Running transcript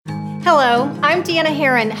Hello, I'm Deanna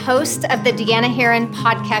Herron, host of the Deanna Herron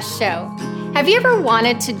Podcast Show. Have you ever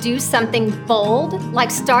wanted to do something bold, like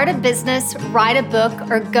start a business, write a book,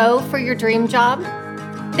 or go for your dream job?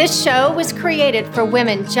 This show was created for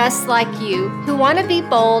women just like you who want to be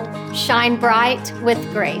bold, shine bright with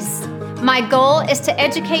grace. My goal is to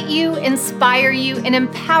educate you, inspire you, and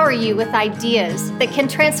empower you with ideas that can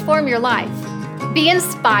transform your life. Be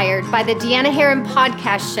inspired by the Deanna Herron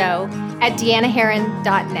Podcast Show at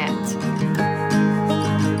deannaherron.net.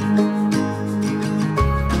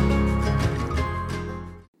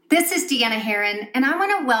 This is Deanna Herron, and I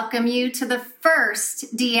want to welcome you to the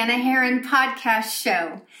first Deanna Herron Podcast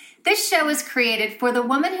Show. This show is created for the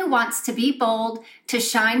woman who wants to be bold, to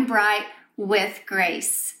shine bright with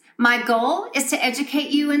grace. My goal is to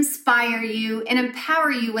educate you, inspire you, and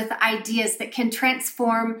empower you with ideas that can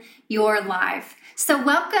transform your life. So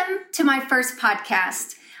welcome to my first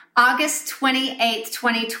podcast. August 28th,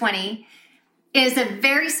 2020 is a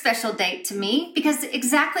very special date to me because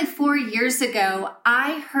exactly 4 years ago,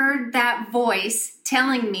 I heard that voice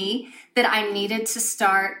telling me that I needed to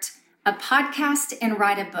start a podcast and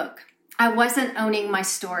write a book. I wasn't owning my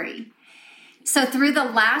story. So through the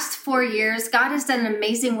last 4 years, God has done an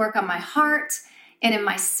amazing work on my heart and in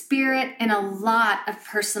my spirit and a lot of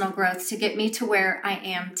personal growth to get me to where I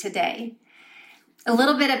am today. A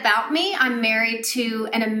little bit about me. I'm married to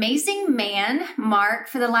an amazing man, Mark,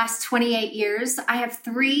 for the last 28 years. I have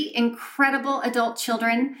 3 incredible adult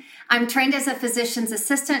children. I'm trained as a physician's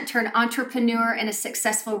assistant turned entrepreneur and a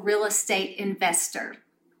successful real estate investor.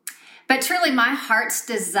 But truly, my heart's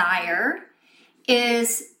desire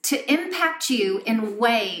is to impact you in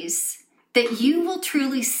ways that you will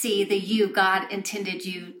truly see the you God intended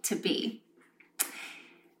you to be.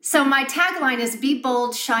 So my tagline is be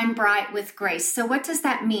bold, shine bright with grace. So what does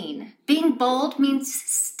that mean? Being bold means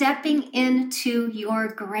stepping into your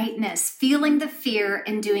greatness, feeling the fear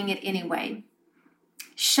and doing it anyway.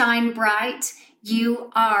 Shine bright. You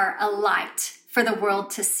are a light for the world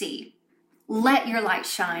to see. Let your light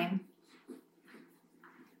shine.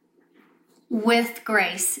 With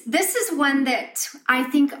grace. This is one that I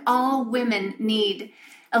think all women need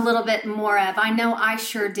a little bit more of. I know I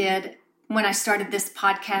sure did when I started this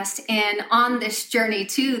podcast and on this journey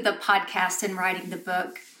to the podcast and writing the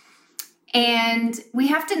book. And we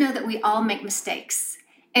have to know that we all make mistakes.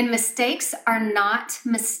 And mistakes are not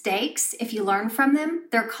mistakes if you learn from them.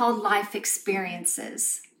 They're called life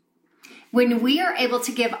experiences. When we are able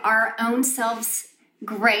to give our own selves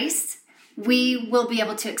grace, we will be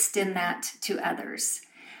able to extend that to others.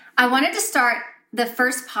 I wanted to start the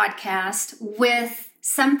first podcast with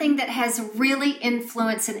something that has really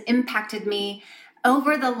influenced and impacted me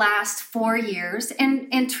over the last 4 years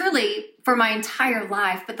and truly for my entire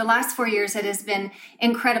life. But the last 4 years, it has been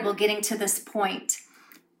incredible getting to this point.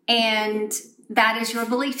 And that is your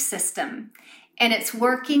belief system. And it's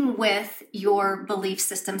working with your belief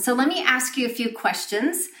system. So let me ask you a few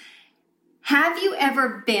questions. Have you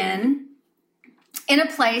ever been in a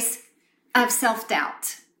place of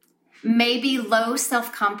self-doubt, maybe low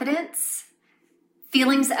self-confidence,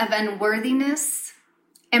 feelings of unworthiness,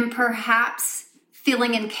 and perhaps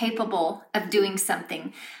feeling incapable of doing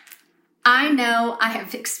something? I know I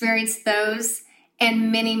have experienced those and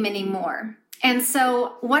many, many more. And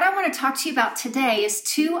so what I want to talk to you about today is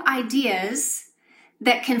 2 ideas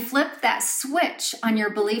that can flip that switch on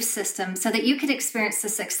your belief system so that you can experience the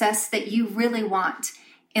success that you really want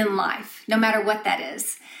in life, no matter what that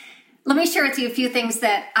is. Let me share with you a few things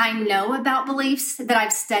that I know about beliefs that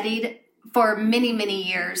I've studied for many, many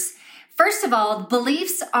years. First of all,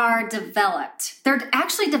 beliefs are developed. They're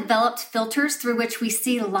actually developed filters through which we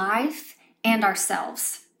see life and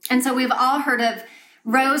ourselves. And so we've all heard of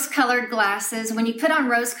rose-colored glasses. When you put on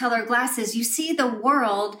rose-colored glasses, you see the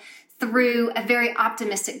world through a very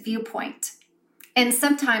optimistic viewpoint. And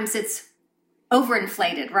sometimes it's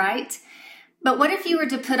overinflated, right? But what if you were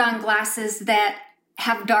to put on glasses that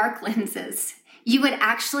have dark lenses? You would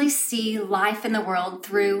actually see life in the world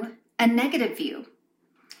through a negative view.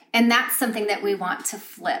 And that's something that we want to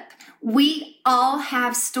flip. We all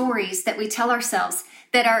have stories that we tell ourselves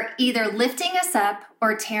that are either lifting us up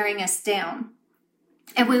or tearing us down.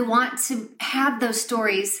 And we want to have those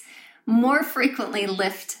stories more frequently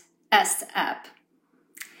lift us up.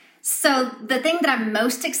 So the thing that I'm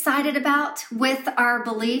most excited about with our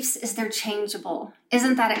beliefs is they're changeable.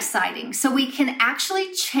 Isn't that exciting? So we can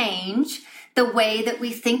actually change the way that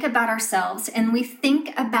we think about ourselves and we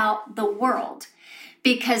think about the world,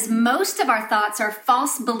 because most of our thoughts are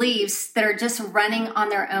false beliefs that are just running on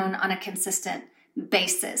their own on a consistent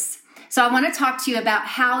basis. So I want to talk to you about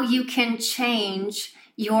how you can change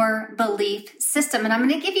your belief system. And I'm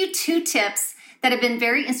going to give you 2 tips that have been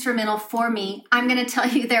very instrumental for me. I'm going to tell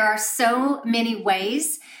you there are so many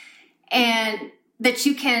ways and that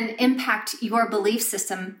you can impact your belief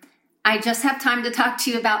system. I just have time to talk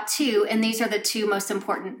to you about 2, and these are the 2 most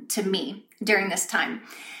important to me during this time.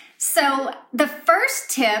 So the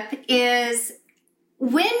first tip is,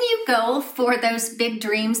 when you go for those big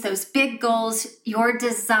dreams, those big goals, your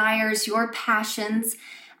desires, your passions,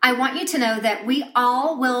 I want you to know that we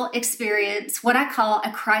all will experience what I call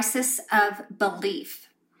a crisis of belief.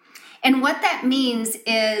 And what that means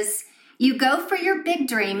is you go for your big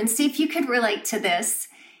dream, and see if you could relate to this,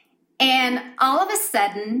 and all of a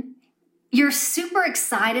sudden, you're super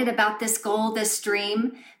excited about this goal, this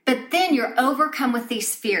dream, but then you're overcome with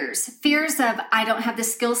these fears of, I don't have the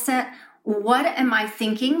skill set. What am I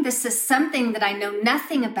thinking? This is something that I know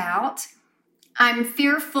nothing about. I'm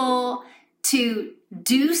fearful to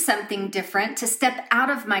do something different, to step out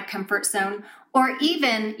of my comfort zone, or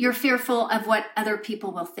even you're fearful of what other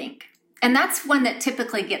people will think. And that's one that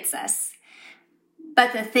typically gets us.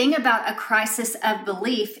 But the thing about a crisis of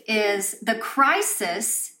belief is the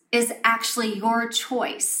crisis is actually your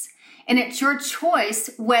choice. And it's your choice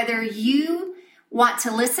whether you want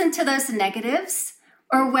to listen to those negatives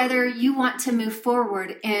or whether you want to move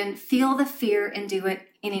forward and feel the fear and do it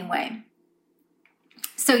anyway.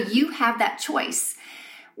 So you have that choice.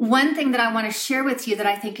 One thing that I want to share with you that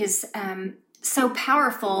I think is so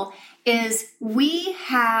powerful is we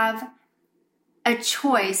have a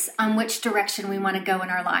choice on which direction we want to go in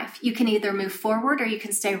our life. You can either move forward or you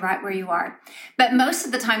can stay right where you are. But most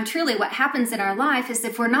of the time, truly, what happens in our life is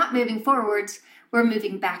if we're not moving forwards, we're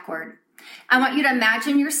moving backward. I want you to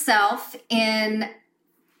imagine yourself in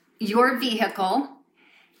your vehicle.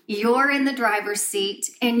 You're in the driver's seat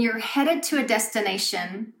and you're headed to a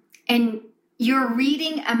destination, and you're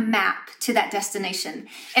reading a map to that destination.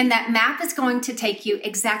 And that map is going to take you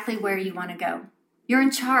exactly where you want to go. You're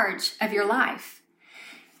in charge of your life.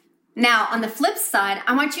 Now, on the flip side,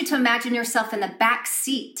 I want you to imagine yourself in the back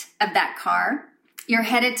seat of that car. You're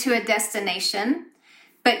headed to a destination,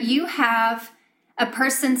 but you have a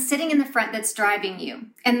person sitting in the front that's driving you.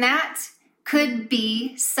 And that could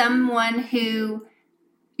be someone who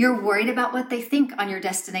you're worried about what they think on your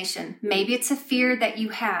destination. Maybe it's a fear that you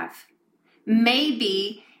have.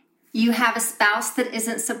 Maybe you have a spouse that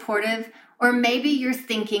isn't supportive, or maybe you're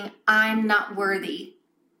thinking, I'm not worthy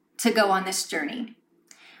to go on this journey.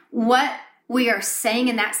 What we are saying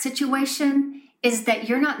in that situation is that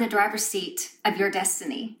you're not in the driver's seat of your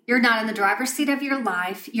destiny. You're not in the driver's seat of your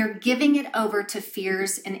life. You're giving it over to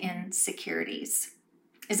fears and insecurities.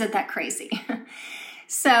 Isn't that crazy?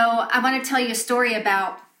 So I want to tell you a story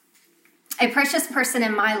about a precious person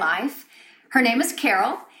in my life. Her name is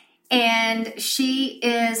Carol. And she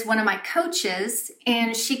is one of my coaches,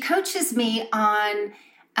 and she coaches me on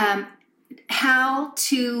how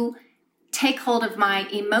to take hold of my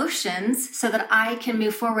emotions so that I can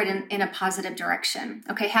move forward in a positive direction,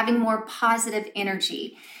 okay, having more positive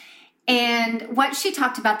energy. And what she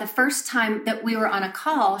talked about the first time that we were on a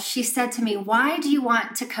call, she said to me, why do you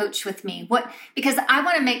want to coach with me? Because I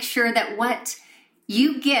want to make sure that what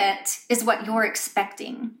you get is what you're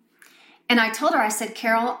expecting. And I told her, I said,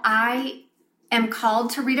 Carol, I am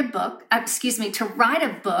called to to write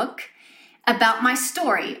a book about my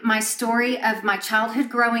story of my childhood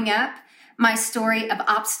growing up, my story of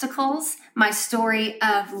obstacles, my story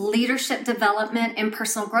of leadership development and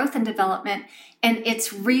personal growth and development. And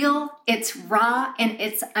it's real, it's raw, and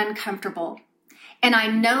it's uncomfortable. And I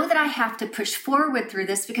know that I have to push forward through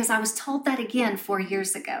this because I was told that again 4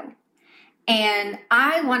 years ago. And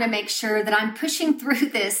I want to make sure that I'm pushing through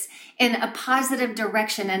this in a positive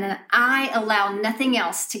direction and that I allow nothing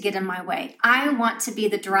else to get in my way. I want to be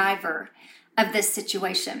the driver of this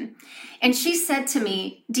situation. And she said to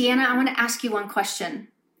me, Deanna, I want to ask you one question.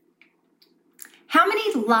 How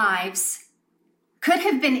many lives could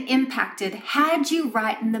have been impacted had you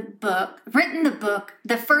written the book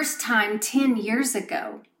the first time 10 years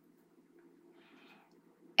ago?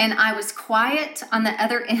 And I was quiet on the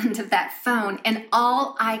other end of that phone, and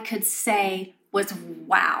all I could say was,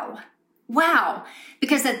 wow. Wow.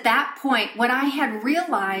 Because at that point, what I had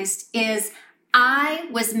realized is I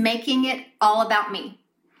was making it all about me,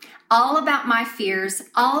 all about my fears,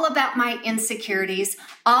 all about my insecurities,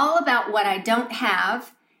 all about what I don't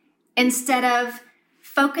have, instead of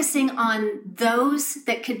focusing on those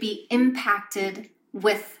that could be impacted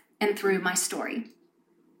with and through my story.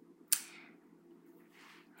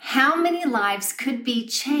 How many lives could be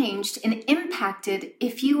changed and impacted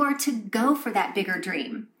if you are to go for that bigger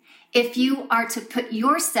dream? if you are to put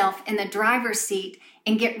yourself in the driver's seat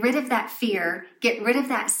and get rid of that fear, get rid of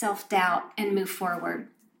that self-doubt, and move forward.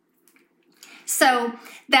 So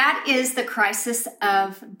that is the crisis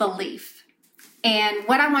of belief. And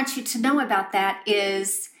what I want you to know about that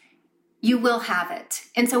is you will have it.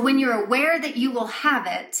 And so when you're aware that you will have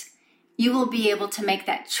it, you will be able to make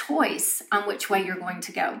that choice on which way you're going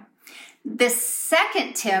to go. The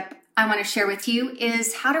second tip I want to share with you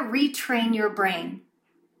is how to retrain your brain.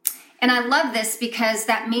 And I love this because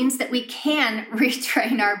that means that we can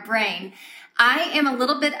retrain our brain. I am a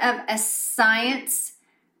little bit of a science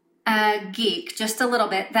geek, just a little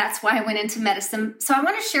bit. That's why I went into medicine. So I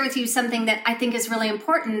want to share with you something that I think is really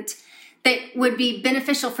important that would be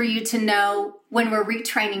beneficial for you to know when we're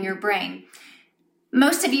retraining your brain.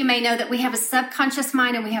 Most of you may know that we have a subconscious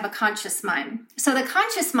mind and we have a conscious mind. So the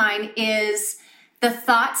conscious mind is the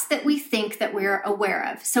thoughts that we think that we're aware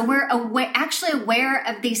of. So we're actually aware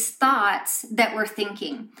of these thoughts that we're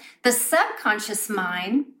thinking. The subconscious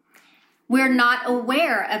mind, we're not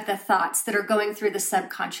aware of the thoughts that are going through the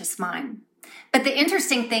subconscious mind. But the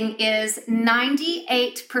interesting thing is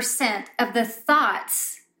 98% of the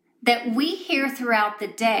thoughts that we hear throughout the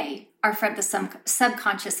day are from the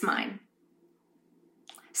subconscious mind.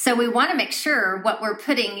 So we want to make sure what we're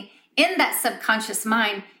putting in that subconscious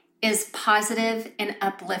mind is positive and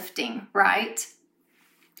uplifting, right?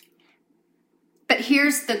 But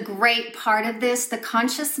here's the great part of this. The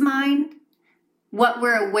conscious mind, what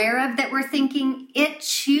we're aware of that we're thinking, it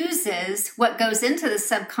chooses what goes into the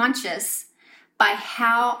subconscious by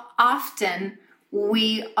how often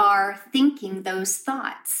we are thinking those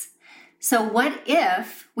thoughts. So what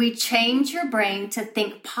if we change your brain to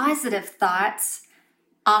think positive thoughts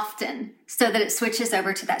often so that it switches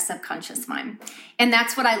over to that subconscious mind? And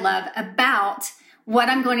that's what I love about what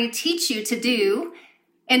I'm going to teach you to do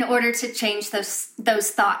in order to change those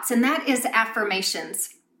thoughts. And that is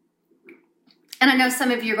affirmations. And I know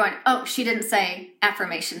some of you are going, oh, she didn't say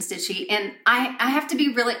affirmations, did she? And I have to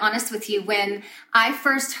be really honest with you. When I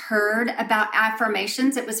first heard about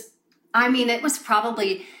affirmations, it was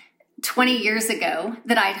probably 20 years ago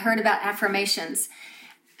that I'd heard about affirmations.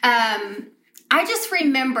 I just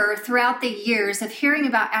remember throughout the years of hearing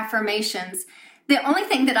about affirmations, the only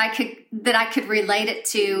thing that I could relate it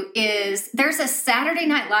to is there's a Saturday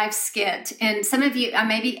Night Live skit, and some of you, I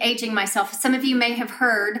may be aging myself, some of you may have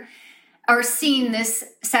heard or seen this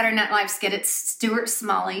Saturday Night Live skit. It's Stuart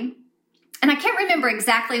Smalley, and I can't remember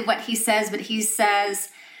exactly what he says, but he says,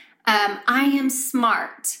 I am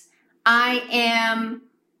smart, I am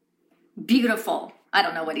beautiful. I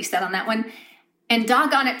don't know what he said on that one. And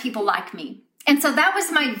doggone it, people like me. And so that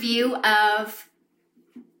was my view of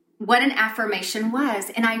what an affirmation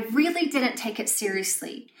was. And I really didn't take it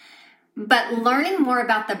seriously. But learning more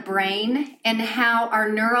about the brain and how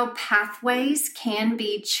our neural pathways can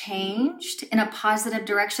be changed in a positive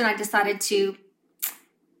direction, I decided to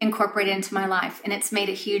incorporate it into my life. And it's made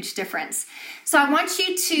a huge difference. So I want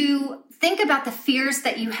you to think about the fears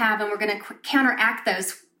that you have, and we're going to counteract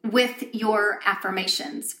those with your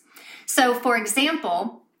affirmations. So for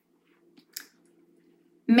example,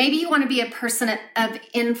 maybe you want to be a person of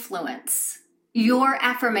influence. Your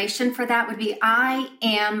affirmation for that would be, I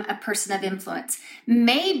am a person of influence.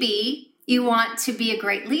 Maybe you want to be a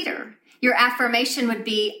great leader. Your affirmation would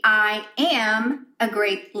be, I am a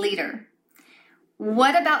great leader.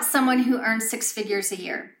 What about someone who earns 6 figures a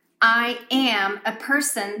year? I am a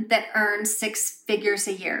person that earns 6 figures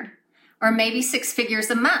a year, or maybe 6 figures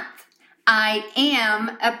a month. I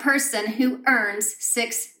am a person who earns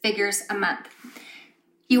 6 figures a month.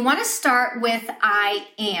 You want to start with I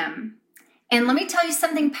am. And let me tell you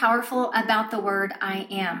something powerful about the word I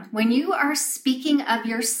am. When you are speaking of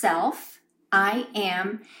yourself, I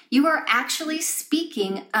am, you are actually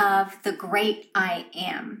speaking of the great I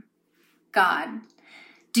am, God.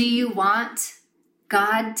 Do you want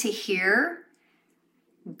God to hear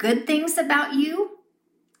good things about you?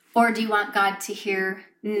 Or do you want God to hear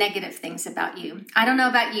negative things about you? I don't know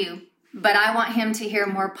about you, but I want him to hear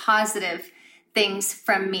more positive things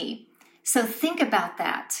from me. So think about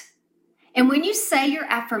that. And when you say your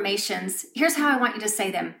affirmations, here's how I want you to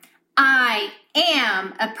say them. I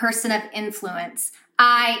am a person of influence.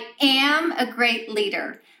 I am a great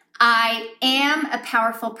leader. I am a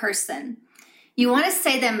powerful person. You want to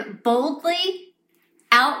say them boldly,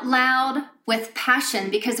 out loud, with passion,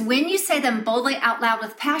 because when you say them boldly out loud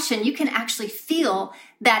with passion, you can actually feel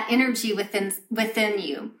that energy within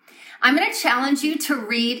you. I'm going to challenge you to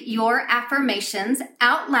read your affirmations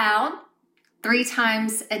out loud 3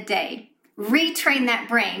 times a day. Retrain that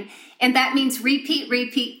brain. And that means repeat,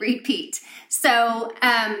 repeat, repeat. So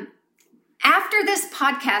After this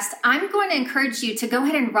podcast, I'm going to encourage you to go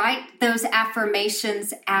ahead and write those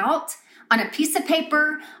affirmations out on a piece of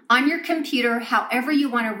paper, on your computer, however you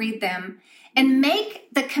want to read them, and make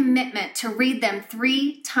the commitment to read them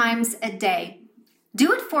 3 times a day.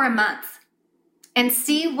 Do it for a month and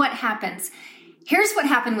see what happens. Here's what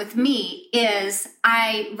happened with me is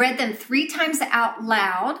I read them 3 times out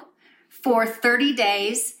loud for 30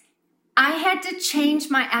 days. I had to change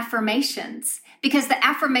my affirmations because the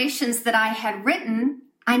affirmations that I had written,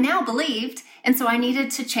 I now believed, and so I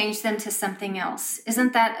needed to change them to something else.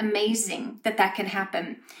 Isn't that amazing that that can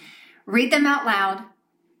happen? Read them out loud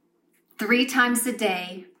 3 times a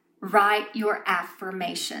day. Write your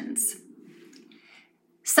affirmations.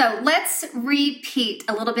 So let's repeat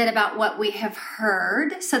a little bit about what we have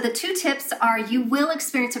heard. So the 2 tips are you will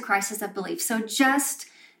experience a crisis of belief. So just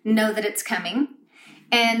know that it's coming.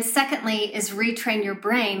 And secondly is retrain your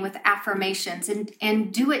brain with affirmations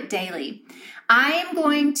and do it daily. I am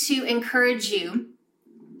going to encourage you,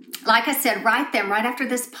 like I said, write them right after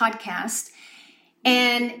this podcast.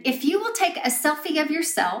 And if you will take a selfie of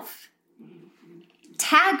yourself,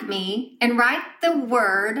 tag me and write the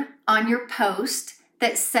word on your post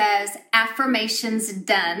that says affirmations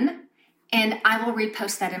done, and I will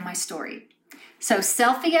repost that in my story. So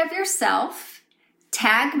selfie of yourself,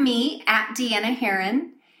 tag me at Deanna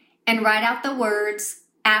Herron, and write out the words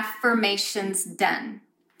affirmations done,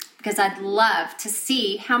 because I'd love to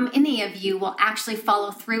see how many of you will actually follow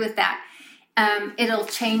through with that. It'll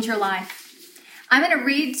change your life. I'm going to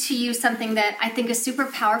read to you something that I think is super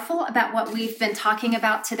powerful about what we've been talking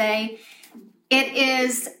about today. It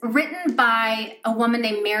is written by a woman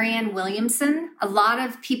named Marianne Williamson. A lot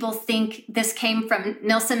of people think this came from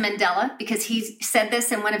Nelson Mandela because he said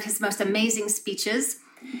this in one of his most amazing speeches.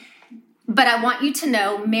 But I want you to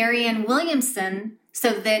know Marianne Williamson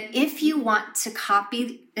so that if you want to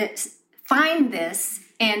copy it, find this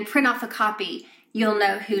and print off a copy, you'll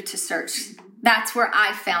know who to search. That's where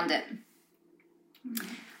I found it.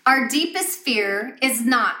 Our deepest fear is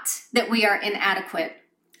not that we are inadequate.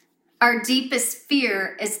 Our deepest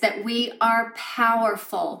fear is that we are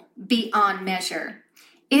powerful beyond measure.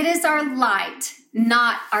 It is our light,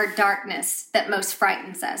 not our darkness, that most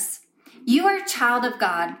frightens us. You are a child of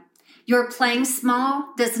God. Your playing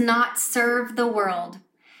small does not serve the world.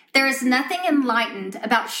 There is nothing enlightened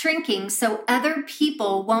about shrinking so other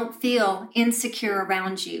people won't feel insecure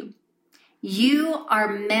around you. You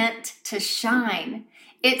are meant to shine.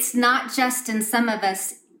 It's not just in some of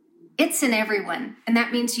us, it's in everyone, and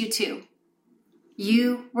that means you too.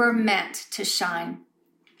 You were meant to shine.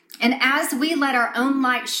 And as we let our own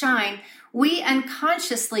light shine, we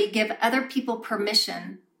unconsciously give other people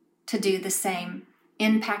permission to do the same,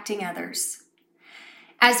 impacting others.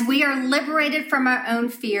 As we are liberated from our own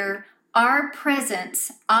fear, our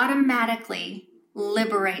presence automatically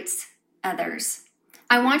liberates others.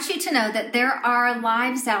 I want you to know that there are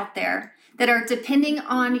lives out there that are depending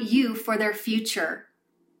on you for their future.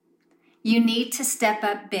 You need to step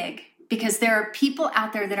up big because there are people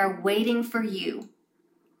out there that are waiting for you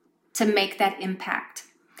to make that impact.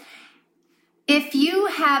 If you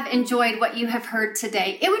have enjoyed what you have heard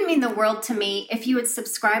today, it would mean the world to me if you would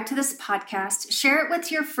subscribe to this podcast, share it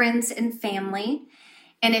with your friends and family,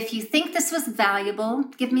 and if you think this was valuable,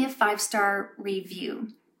 give me a 5-star review.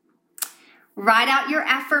 Write out your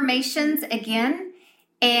affirmations again,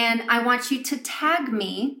 and I want you to tag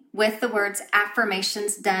me with the words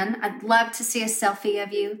affirmations done. I'd love to see a selfie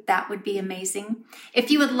of you. That would be amazing.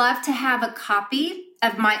 If you would love to have a copy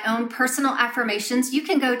of my own personal affirmations, you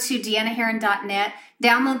can go to deannaherron.net,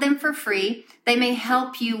 download them for free. They may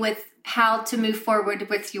help you with how to move forward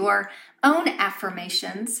with your own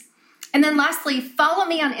affirmations. And then lastly, follow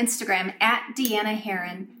me on Instagram at Deanna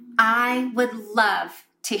Herron. I would love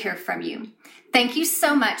to hear from you. Thank you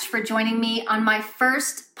so much for joining me on my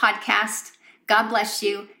first podcast. God bless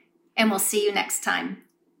you, and we'll see you next time.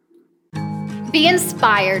 Be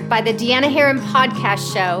inspired by the Deanna Herron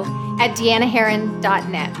podcast show at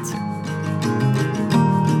deannaherron.net.